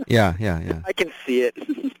 Yeah. I can see it.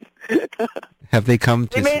 Have they come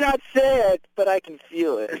to? They may not say it, but I can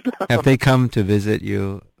feel it. Have they come to visit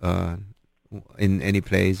you in any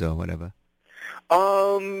place or whatever?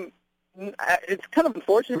 It's kind of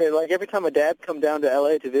unfortunate. Like every time my dad come down to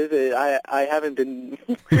LA to visit, I haven't been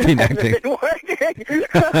acting. Been working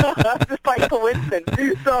just by coincidence.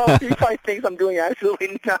 So he probably thinks I'm doing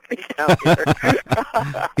absolutely nothing down here.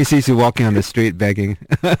 He sees you walking on the street begging.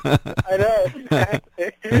 I know,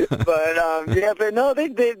 exactly. But no,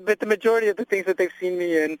 but the majority of the things that they've seen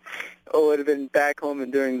me in would have been back home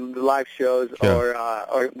and doing the live shows, sure,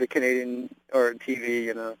 or the Canadian or TV,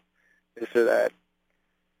 you know, this or that.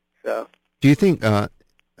 So, do you think how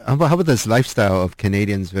about this lifestyle of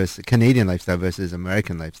Canadian lifestyle versus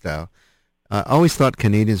American lifestyle? I always thought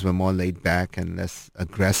Canadians were more laid back and less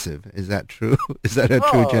aggressive. Is that true? Is that a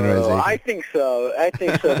true generalization? I think so.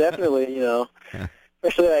 Definitely. You know, yeah.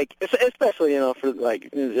 especially you know, for like,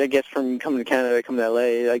 I guess from coming to Canada, coming to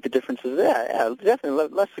LA, like the differences. Yeah, definitely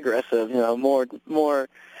less aggressive. You know, more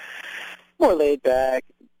laid back.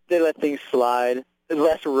 They let things slide.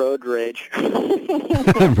 Less road rage.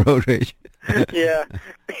 Road rage. Yeah.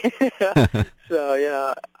 So,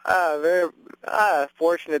 yeah, very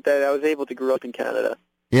fortunate that I was able to grow up in Canada.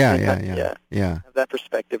 Yeah. Have that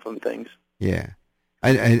perspective on things. Yeah.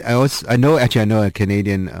 I know a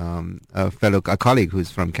Canadian a colleague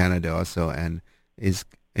who's from Canada also, and is,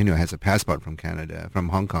 you know, has a passport from Canada, from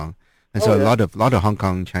Hong Kong. And so a lot of Hong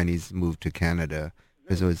Kong Chinese moved to Canada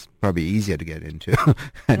because it was probably easier to get into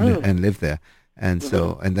and live there. And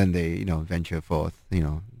so, and then they, you know, venture forth, you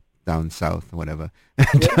know, down south or whatever.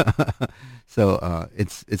 So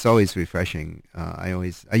it's always refreshing. I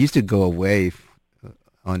used to go away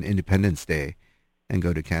on Independence Day and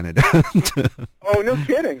go to Canada. Oh, no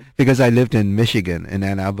kidding! Because I lived in Michigan, in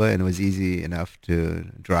Ann Arbor, and it was easy enough to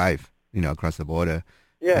drive, you know, across the border.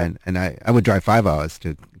 Yeah. And I would drive 5 hours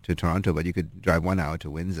to Toronto, but you could drive 1 hour to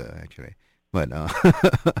Windsor, actually. But no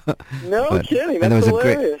kidding, that's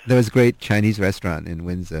hilarious. There was a great Chinese restaurant in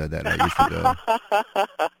Windsor that I used to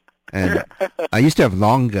go. And I used to have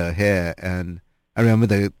longer hair, and I remember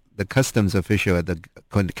the customs official at the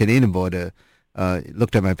Canadian border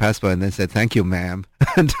looked at my passport and then said, "Thank you, ma'am."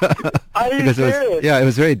 And, because it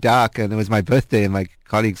was very dark, and it was my birthday, and my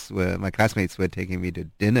classmates were taking me to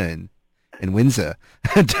dinner in Windsor.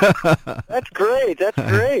 That's great. That's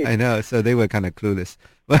great. I know. So they were kind of clueless.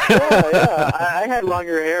 Yeah. I had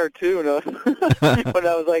longer hair too when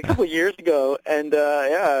I was like a couple years ago, and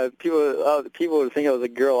people would think I was a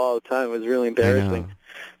girl all the time. It was really embarrassing.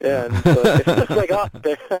 Yeah, and so it's just like,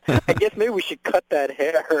 I guess maybe we should cut that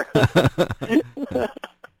hair.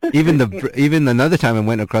 Even another time I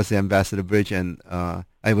went across the Ambassador Bridge, and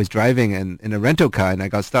I was driving in a rental car, and I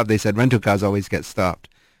got stopped. They said rental cars always get stopped,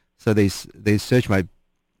 so they searched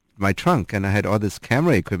my trunk, and I had all this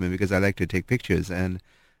camera equipment because I like to take pictures, and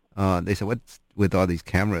they said, "What's with all these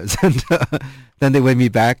cameras?" And then they waved me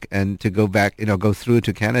back and to go back, go through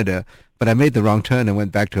to Canada. But I made the wrong turn and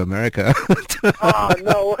went back to America. Oh,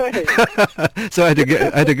 no way! So I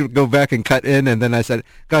had to go back and cut in, and then I said,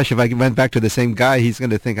 "Gosh, if I went back to the same guy, he's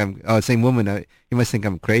going to think same woman. He must think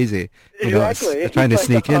I'm crazy. Exactly. Trying to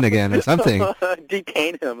sneak in again or something."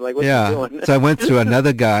 Detain him, like what's he doing? So I went through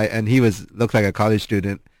another guy, and he looked like a college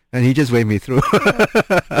student. And he just waved me through.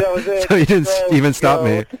 That was it. So he didn't even stop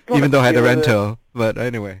me, even though I had a rental. But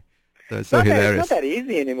anyway, so it's so hilarious. It's not that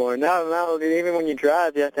easy anymore. Now, even when you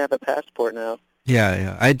drive, you have to have a passport now.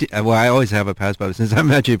 Yeah. I always have a passport since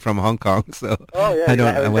I'm actually from Hong Kong, so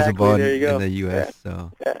I wasn't born in the U.S. Yeah.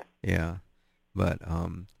 So yeah. But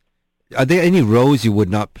are there any roles you would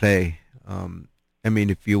not play? I mean,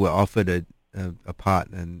 if you were offered a part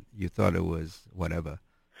and you thought it was whatever.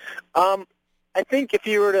 I think if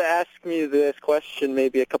you were to ask me this question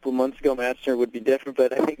maybe a couple of months ago, my answer would be different.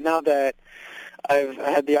 But I think now that I've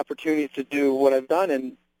had the opportunity to do what I've done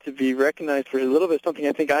and to be recognized for a little bit of something,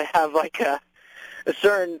 I think I have like a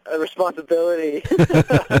certain responsibility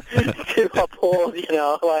to uphold.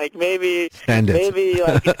 Like maybe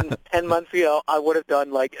like 10 months ago I would have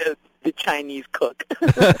done like the Chinese cook or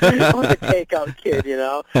the takeout kid.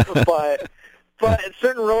 But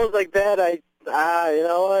certain roles like that, you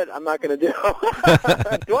know what? I'm not going to do.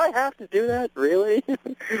 Do I have to do that? Really?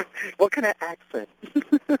 What kind of accent?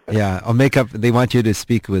 Yeah, or makeup. They want you to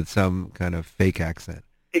speak with some kind of fake accent.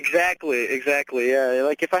 Exactly. Yeah,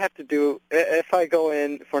 like if I go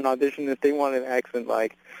in for an audition, if they want an accent,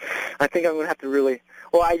 like, I think I'm going to have to really.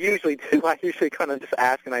 Well, I usually do. I usually kind of just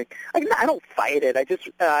ask, and I don't fight it. I just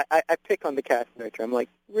I pick on the casting director. I'm like,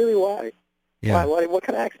 really, why? Yeah. Why, what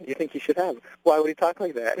kind of accent do you think he should have? Why would he talk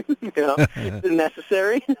like that? Is it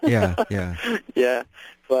necessary? Yeah. Yeah,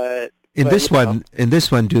 but in this film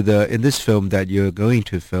that you're going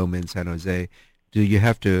to film in San Jose, do you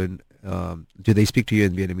have to? Do they speak to you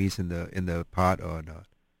in Vietnamese in the part or not?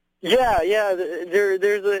 Yeah.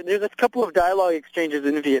 There's a couple of dialogue exchanges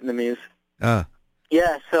in Vietnamese. Ah.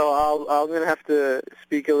 Yeah, so I'm gonna have to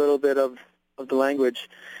speak a little bit of the language,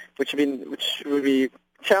 which would be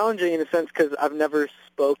challenging in a sense because I've never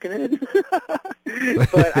spoken it,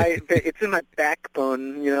 but it's in my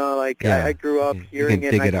backbone. I grew up hearing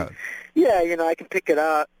it. You can dig it out. Yeah, I can pick it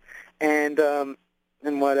out and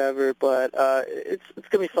whatever. But it's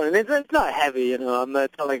gonna be fun, and it's not heavy. It's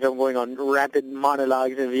not like I'm going on rapid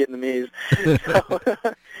monologues in Vietnamese. So,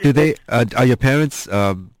 do they? Are your parents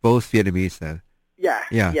both Vietnamese then?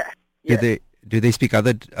 Yeah. Do they speak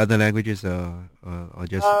other languages or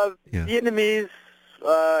just Vietnamese?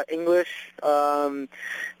 English.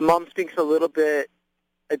 Mom speaks a little bit.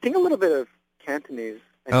 I think a little bit of Cantonese.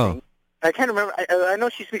 I think. I can't remember. I know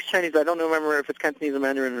she speaks Chinese, but I don't remember if it's Cantonese or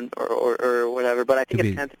Mandarin or whatever. But I think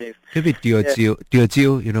it's Cantonese. Could be Teochew.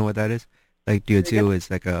 Teochew, you know what that is? Like Teochew is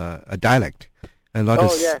like a dialect. A lot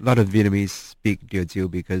of Vietnamese speak Teochew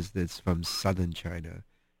because it's from southern China.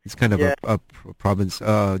 It's kind of a province,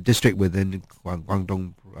 district within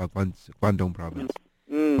Guangdong province.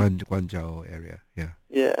 Guangzhou area, yeah.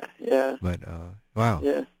 But wow.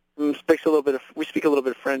 Yeah, we speak a little bit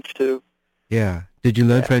of French too. Yeah. Did you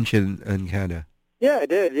learn French in Canada? Yeah, I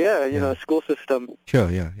did. Yeah, school system.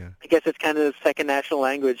 Sure. Yeah. I guess it's kind of the second national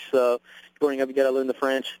language. So growing up, you got to learn the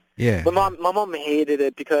French. Yeah. But my mom hated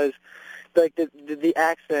it because like the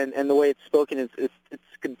accent and the way it's spoken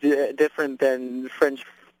it's different than French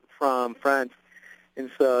from France.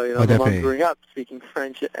 And so my mom growing up speaking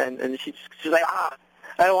French, and she's like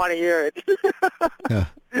I don't want to hear it. Yeah.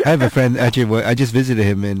 I have a friend, actually, I just visited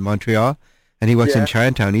him in Montreal, and he works in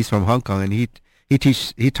Chinatown. He's from Hong Kong, and he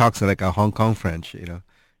talks like a Hong Kong French,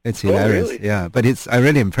 It's hilarious. Really? Yeah, but I'm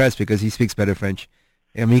really impressed because he speaks better French.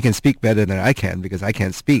 I mean, he can speak better than I can because I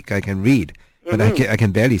can't speak. I can read, but I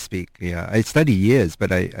can barely speak. Yeah, I study years,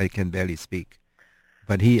 but I can barely speak.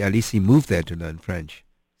 But at least he moved there to learn French,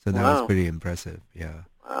 so that was pretty impressive. Yeah.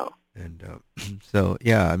 Wow. And so,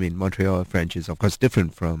 I mean, Montreal French is, of course,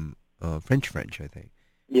 different from French, I think.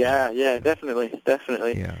 Yeah, definitely.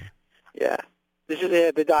 Yeah. Yeah.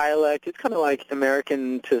 the dialect. It's kind of like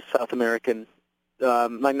American to South American,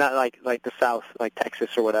 like not like the South, like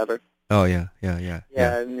Texas or whatever. Oh, yeah. Yeah,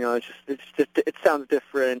 and, it sounds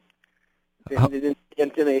different. The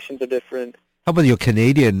intonations are different. How about your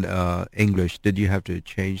Canadian English? Did you have to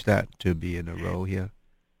change that to be in a role here?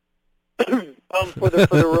 For the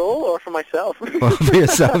role or for myself? Well, for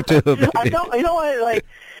yourself too. Maybe. I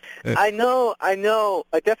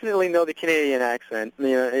definitely know the Canadian accent.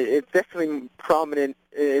 It's definitely prominent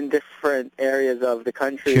in different areas of the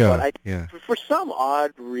country. Sure. But for some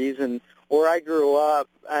odd reason, where I grew up,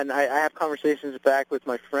 and I have conversations back with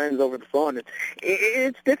my friends over the phone,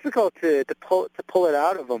 it's difficult to pull it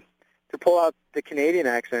out of them, to pull out the Canadian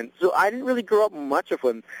accent. So I didn't really grow up much of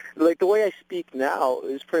one. Like, the way I speak now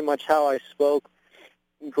is pretty much how I spoke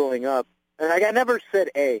growing up. And I never said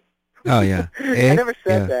A. Oh, yeah. I never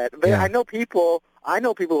said that. But yeah. I know people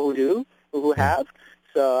who do, who have.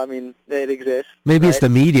 So, I mean, it exists. Maybe right? It's the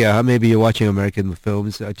media. Huh? Maybe you're watching American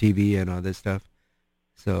films, TV, and all this stuff.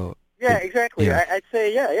 So. Yeah, exactly. Yeah. I'd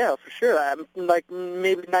say, yeah, for sure. Like,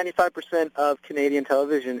 maybe 95% of Canadian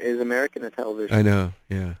television is American television. I know,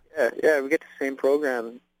 yeah. Yeah, we get the same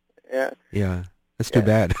program. Yeah. Yeah, that's too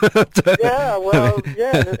bad. Yeah, well,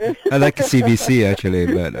 yeah. I like CBC, actually,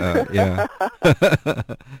 but, yeah.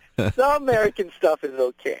 Some American stuff is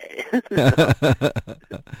okay.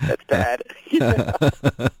 That's bad.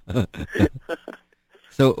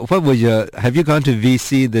 So what was have you gone to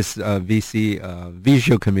VC,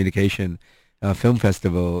 Visual Communication Film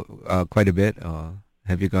Festival quite a bit, or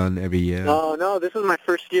have you gone every year? No, this is my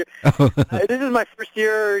first year. This is my first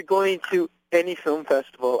year going to any film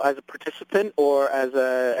festival as a participant or as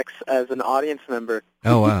an audience member.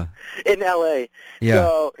 Oh, wow. In LA. Yeah.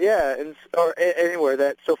 So, yeah, or anywhere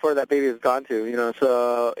that so far that baby has gone to,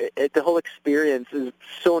 so the whole experience is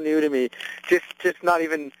so new to me. Just not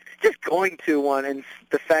even just going to one, and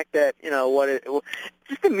the fact that,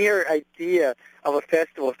 just the mere idea of a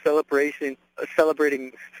festival celebrating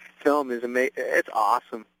film is amazing. It's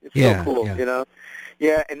awesome. It's so cool,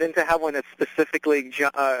 Yeah, and then to have one that's specifically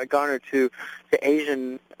garnered to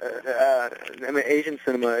Asian, Asian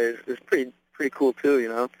cinema is pretty cool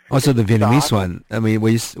too, Also, the Vietnamese one. I mean, were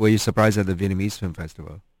you surprised at the Vietnamese film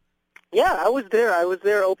festival? Yeah, I was there. I was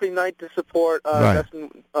there opening night to support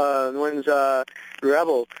Dustin Nguyen's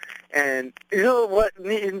Rebel, and you know what?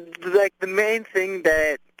 Like, the main thing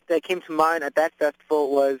that came to mind at that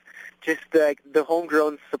festival was just like the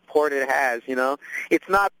homegrown support it has. It's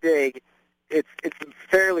not big. It's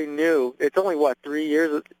fairly new. It's only 3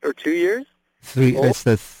 years or 2 years? It's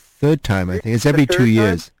the third time, I think. It's every 2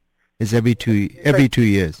 years. It's every 2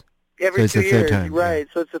 years. Every so it's 2 the years, third time. Right.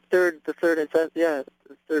 Yeah. So it's the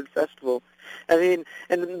third festival. I mean,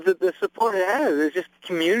 and the support it has is just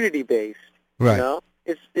community based. Right.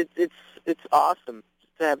 It's awesome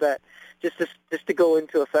to have that. Just to go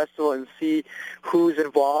into a festival and see who's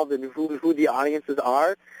involved and who the audiences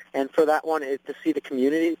are, and for that one to see the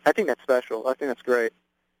community. I think that's special. I think that's great.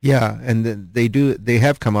 Yeah, and they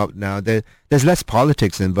have come up now. There's less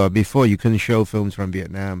politics involved. Before, you couldn't show films from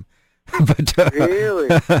Vietnam. But Really?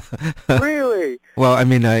 Really? Well, I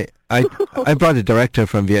mean, I brought a director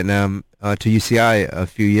from Vietnam to UCI a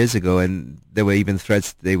few years ago, and there were even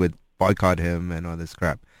threats they would boycott him and all this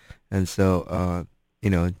crap. And so, I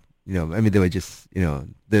mean, they were just,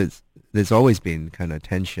 there's always been kind of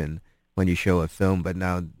tension when you show a film, but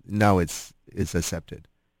now it's accepted.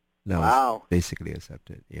 Now Wow. It's basically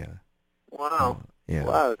accepted. Yeah. Wow. Yeah.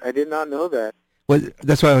 Wow. I did not know that. Well,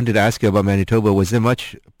 that's why I wanted to ask you about Manitoba. Was there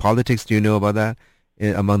much politics? Do you know about that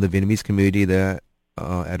among the Vietnamese community there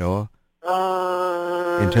at all?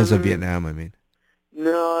 In terms of Vietnam, I mean.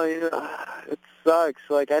 No, it sucks.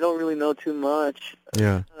 Like, I don't really know too much.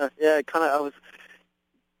 Yeah. I was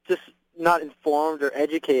just not informed or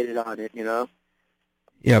educated on it,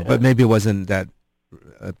 Yeah, but maybe it wasn't that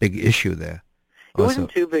a big issue there. It wasn't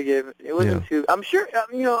too big. It wasn't too. I'm sure.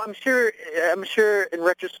 I'm sure. In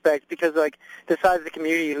retrospect, because like the size of the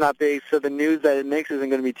community is not big, so the news that it makes isn't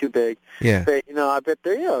going to be too big. Yeah. But I bet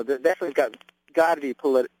there definitely got to be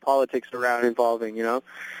politics around involving. I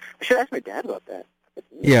should ask my dad about that.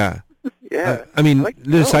 Yeah. Yeah. I mean,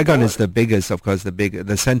 Little Saigon is the biggest, of course,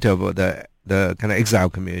 the center of the kind of exile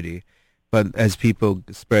community. But as people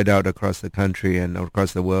spread out across the country and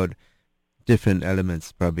across the world, different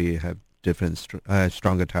elements probably have different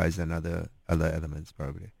stronger ties than other elements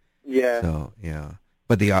probably. Yeah. So yeah,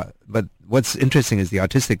 but what's interesting is the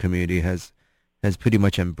artistic community has pretty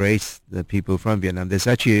much embraced the people from Vietnam. There's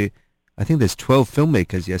actually, I think there's 12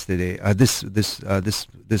 filmmakers yesterday.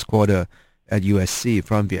 This quarter at USC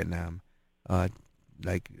from Vietnam,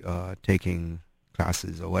 taking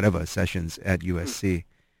classes or whatever sessions at USC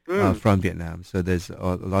Mm. from Vietnam. So there's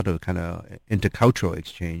a lot of kind of intercultural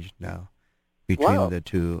exchange now between Wow. the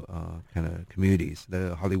two kind of communities,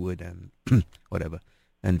 the Hollywood and whatever,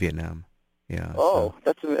 and Vietnam. Yeah. Oh,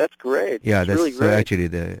 So, that's great. yeah, That's that's really so great.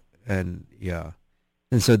 actually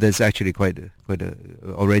and so there's actually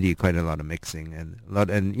already quite a lot of mixing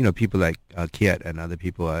and people like Kiet and other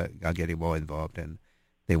people are getting more involved and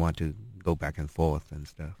they want to go back and forth and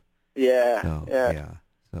stuff. Yeah. So Yeah. yeah.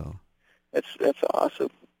 So That's awesome.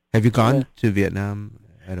 have you gone Yeah. to Vietnam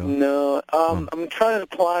at all? No. I'm trying to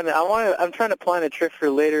plan. I'm trying to plan a trip for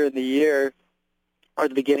later in the year, or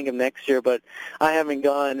the beginning of next year, but I haven't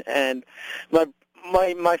gone. And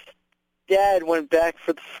my dad went back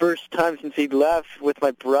for the first time since he left with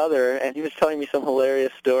my brother, and he was telling me some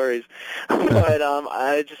hilarious stories. But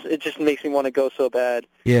it just makes me want to go so bad.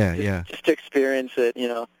 Yeah, Just, yeah. Just to experience it,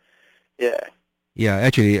 Yeah. Yeah,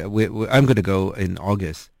 actually, I'm going to go in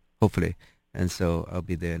August, hopefully, and so I'll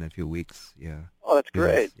be there in a few weeks. Yeah. Oh, that's Yes,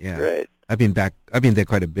 great. yeah. Great. I've been there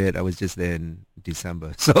quite a bit. I was just there in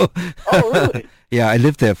December, so. Oh, really? Yeah, I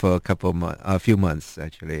lived there for a few months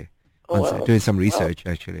actually, Oh, wow. doing some Wow. research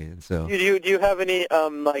actually, and so. Do you have any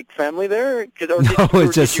like family there? No,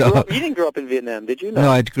 it's just you didn't grow up in Vietnam, did you? No,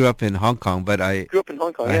 I grew up in Hong Kong, but I Grew up in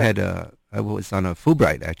Hong Kong. I Yeah. had I was on a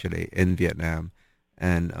Fulbright actually in Vietnam,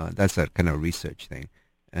 and that's a kind of research thing,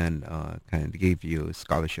 and kind of gave you a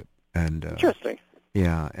scholarship, and Interesting.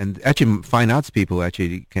 yeah, and actually fine arts people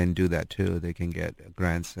actually can do that too. They can get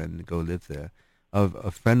grants and go live there.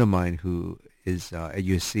 A friend of mine who is at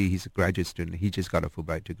USC, he's a graduate student. He just got a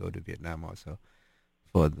Fulbright to go to Vietnam also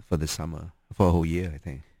for the summer, for a whole year, I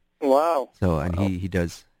think. Wow. So and Wow. he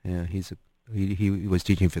does. Yeah, he was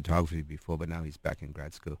teaching photography before, but now he's back in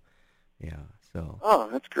grad school. Yeah, so Oh,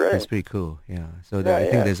 that's great. that's pretty cool. Yeah, so Yeah, I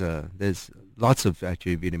yeah. think there's lots of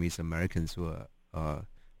actually Vietnamese Americans who are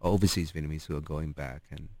overseas Vietnamese who are going back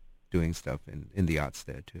and doing stuff in the arts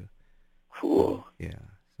there too. Cool. Yeah,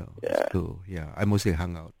 so Yeah. it's cool. Yeah, I mostly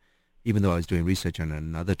hung out, even though I was doing research on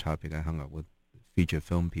another topic. I hung out with feature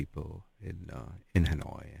film people in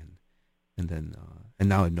Hanoi, and then and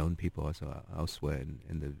now I've known people also elsewhere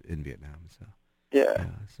in Vietnam. So Yeah. yeah,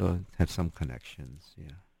 so have some connections.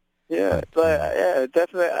 Yeah. Yeah. But, But yeah,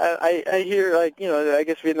 definitely. I hear like I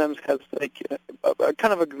guess Vietnam has like a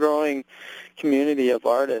kind of a growing community of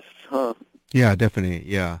artists, huh? Yeah, definitely.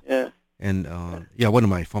 Yeah. Yeah. And yeah, one of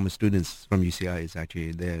my former students from UCI is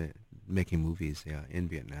actually there making movies. Yeah, in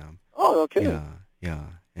Vietnam. Oh, okay. Yeah, yeah.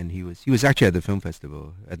 And he was actually at the film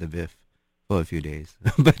festival at the VIF for a few days.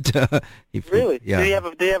 But he flew, Really? yeah.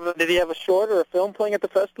 Did he have a short or a film playing at the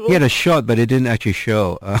festival? He had a shot, but it didn't actually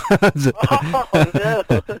show. Oh,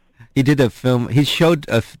 no. He did a film. He showed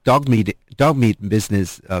a dog meat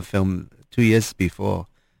business film 2 years before.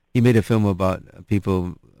 He made a film about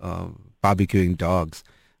people barbecuing dogs.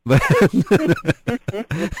 But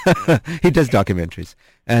he does documentaries,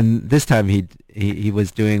 and this time he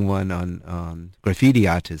was doing one on graffiti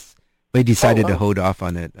artists. But he decided to wow. hold off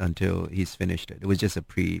on it until he's finished it. It was just a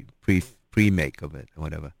pre-make of it or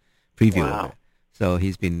whatever, preview Wow. of it. So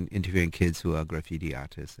he's been interviewing kids who are graffiti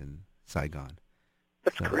artists in Saigon.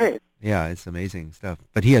 That's So, great. yeah, it's amazing stuff.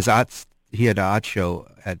 But he had an art show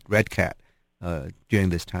at Red Cat during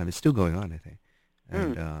this time. It's still going on, I think.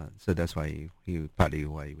 And so that's why partly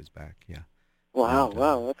why he was back. Yeah. Wow, And,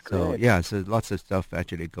 wow, that's so great. yeah, so lots of stuff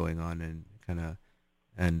actually going on and kind of,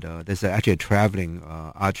 and there's actually a traveling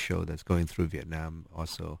art show that's going through Vietnam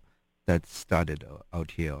also that started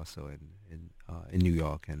out here also in New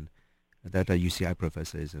York, and that a UCI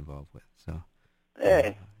professor is involved with. So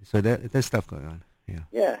Hey. so there's stuff going on. Yeah.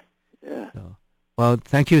 Yeah. Yeah. So, well,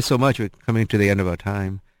 thank you so much. We're coming to the end of our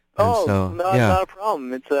time. And Oh, so, no, yeah. not a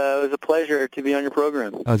problem. It was a pleasure to be on your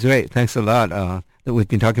program. Oh, it's great. Thanks a lot. We've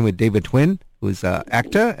been talking with David Twin, who's an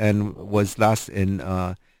actor and was last in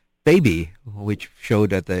Baby, which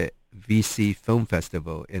showed at the VC Film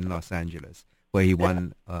Festival in Los Angeles, where he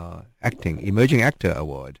won Emerging Actor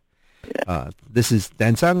Award. This is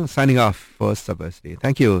Dan Tsang signing off for Subversity.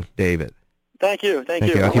 Thank you, David. Thank you. Thank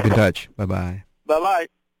Thank you. you. I'll keep in touch. Bye-bye. Bye-bye.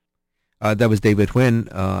 That was David Huynh,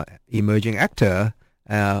 emerging actor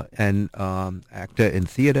and actor in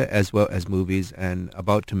theater as well as movies, and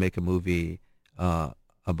about to make a movie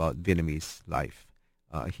about Vietnamese life.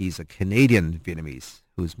 He's a Canadian Vietnamese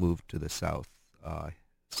who's moved to the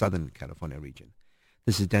Southern California region.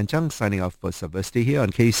 This is Dan Chung signing off for Subversity here on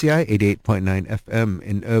KUCI 88.9 FM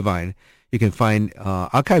in Irvine. You can find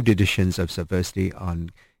archived editions of Subversity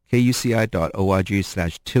on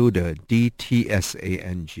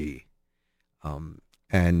kuci.org/DTSANG.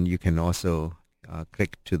 And you can also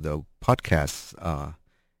click to the podcast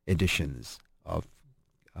editions of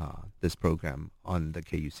this program on the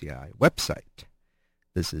KUCI website.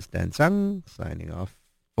 This is Dan Zhang signing off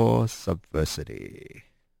for Subversity.